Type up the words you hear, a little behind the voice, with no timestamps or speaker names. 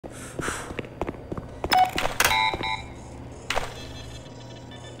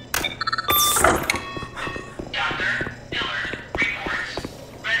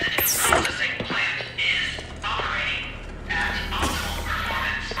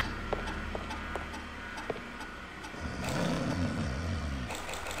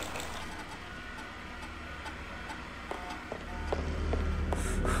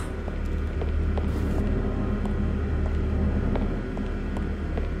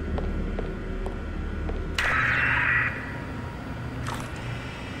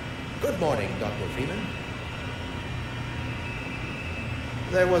Good morning, Dr. Freeman.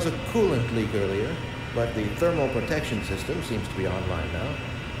 There was a coolant leak earlier, but the thermal protection system seems to be online now.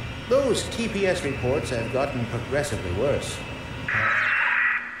 Those TPS reports have gotten progressively worse.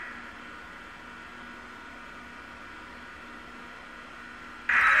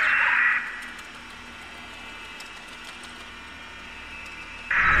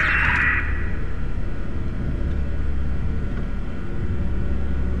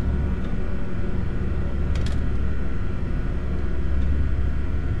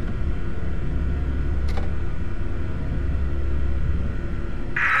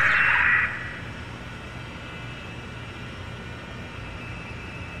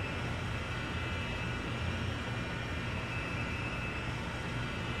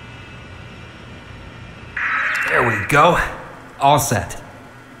 There we go. All set.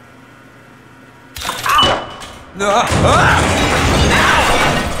 Ow! Ow!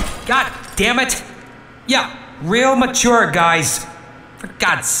 God damn it! Yeah, real mature, guys. For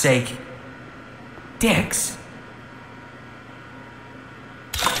God's sake. Dicks.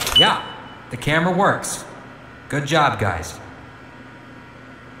 Yeah, the camera works. Good job, guys.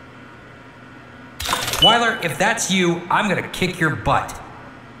 Weiler, if that's you, I'm gonna kick your butt.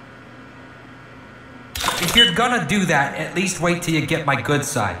 If you're gonna do that, at least wait till you get my good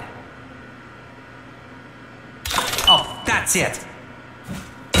side. Oh, that's it.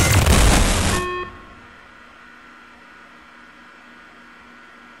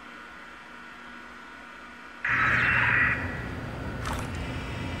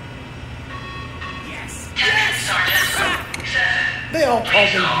 Yes! Yes, Sergeant! They all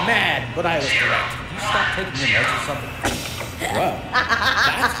called me mad, but I was correct. You stop taking your notes or something. Well,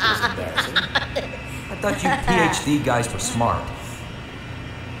 that was embarrassing. I thought you PhD guys were smart.